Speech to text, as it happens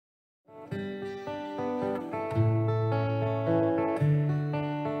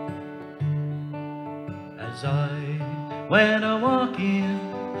As I went a-walking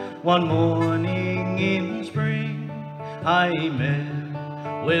one morning in spring, I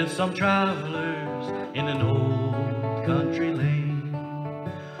met with some travelers in an old country lane.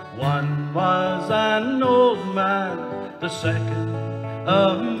 One was an old man, the second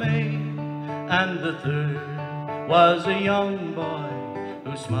a maid, and the third was a young boy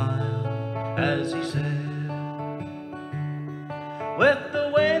who smiled as he said, with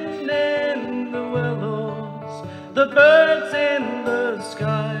the wind in the willows, the birds in the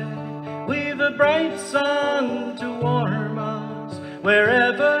sky, we've a bright sun to warm us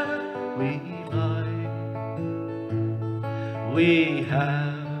wherever we lie. We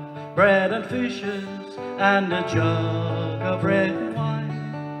have bread and fishes and a jug of red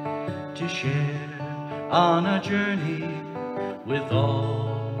wine to share on a journey with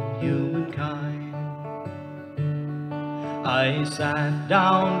all humankind. I sat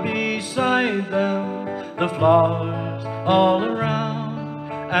down beside them, the flowers all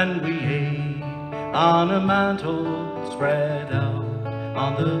around, and we ate on a mantle spread out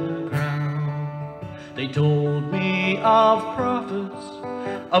on the ground. They told me of prophets,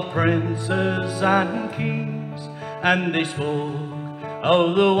 of princes and kings, and they spoke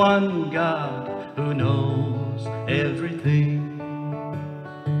of the one God who knows everything.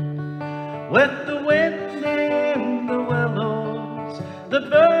 With the wind in the willows, the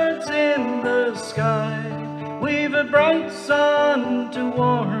birds in the sky, we've a bright sun to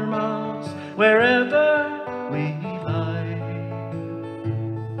warm us wherever we lie.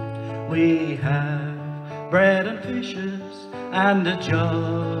 We have bread and fishes and a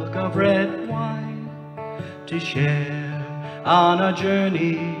jug of red wine to share on a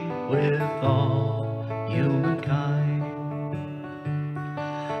journey with all humankind.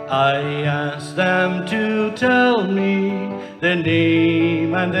 I asked them to tell me their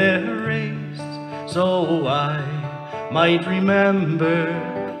name and their race, so I might remember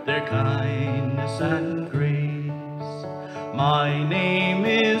their kindness and grace. My name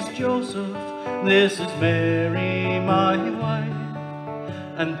is Joseph, this is Mary my wife,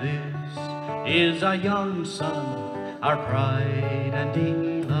 and this is our young son, our pride and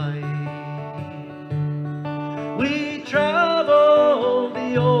delight. We travel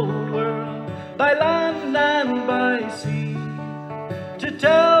the old world by land and by sea to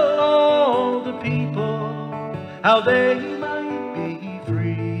tell all the people how they might be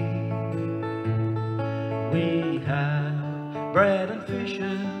free. We have bread and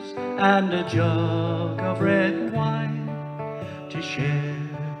fishes and a jug of red wine to share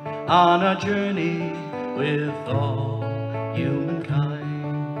on a journey with all humankind.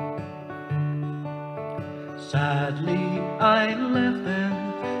 Sadly, I left them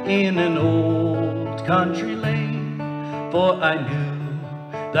in an old country lane, for I knew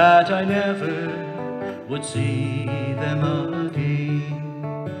that I never would see them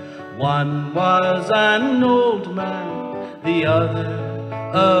again. One was an old man, the other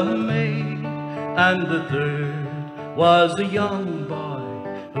a maid, and the third was a young boy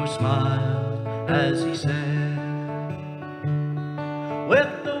who smiled as he said,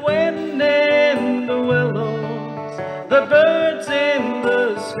 with the wind in the willows, the birds in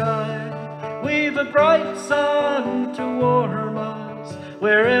the sky, we've a bright sun to warm us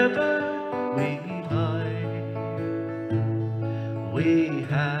wherever we lie. We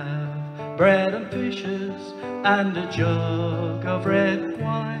have bread and fishes and a jug of red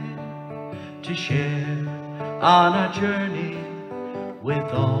wine to share on our journey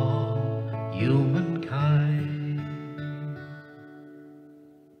with all humankind.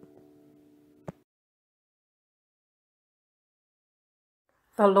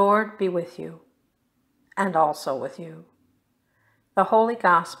 The Lord be with you, and also with you. The Holy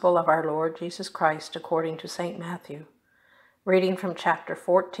Gospel of our Lord Jesus Christ according to St. Matthew, reading from chapter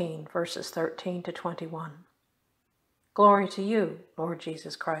 14, verses 13 to 21. Glory to you, Lord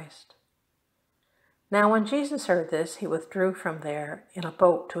Jesus Christ. Now when Jesus heard this, he withdrew from there in a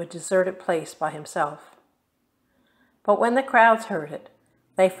boat to a deserted place by himself. But when the crowds heard it,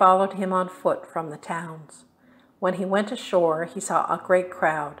 they followed him on foot from the towns. When he went ashore, he saw a great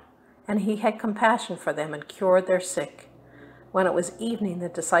crowd, and he had compassion for them and cured their sick. When it was evening, the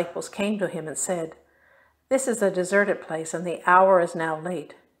disciples came to him and said, "This is a deserted place, and the hour is now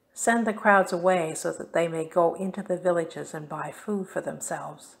late. Send the crowds away so that they may go into the villages and buy food for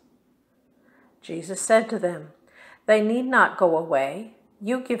themselves." Jesus said to them, "They need not go away.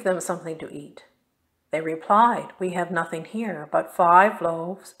 You give them something to eat." They replied, "We have nothing here but 5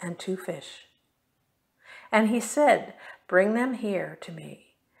 loaves and 2 fish." And he said, "Bring them here to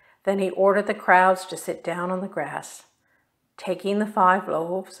me." Then he ordered the crowds to sit down on the grass. Taking the 5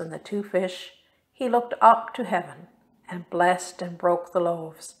 loaves and the 2 fish, he looked up to heaven and blessed and broke the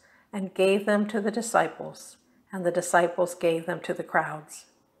loaves and gave them to the disciples, and the disciples gave them to the crowds.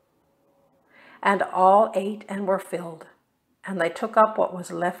 And all ate and were filled, and they took up what was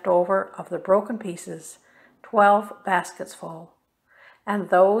left over of the broken pieces, 12 baskets full.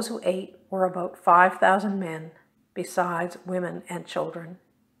 And those who ate were about 5,000 men, besides women and children.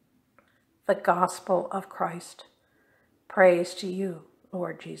 The Gospel of Christ. Praise to you,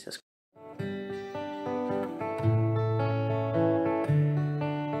 Lord Jesus.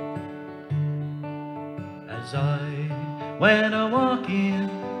 As I went a-walking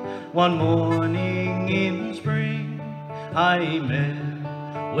one morning in spring, I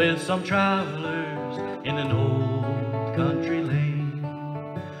met with some travelers in an old country lane.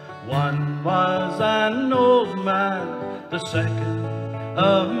 One was an old man, the second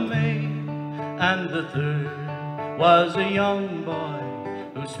a maid, and the third was a young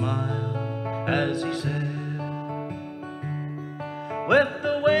boy who smiled as he said, with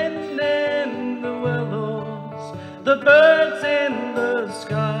the wind in the willows, the birds in the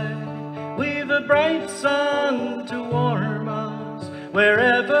sky, we've a bright sun to warm us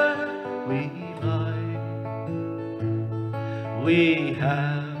wherever we lie. We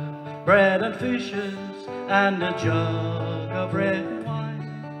have bread and fishes and a jug of red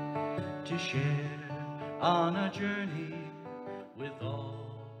wine to share on a journey with all.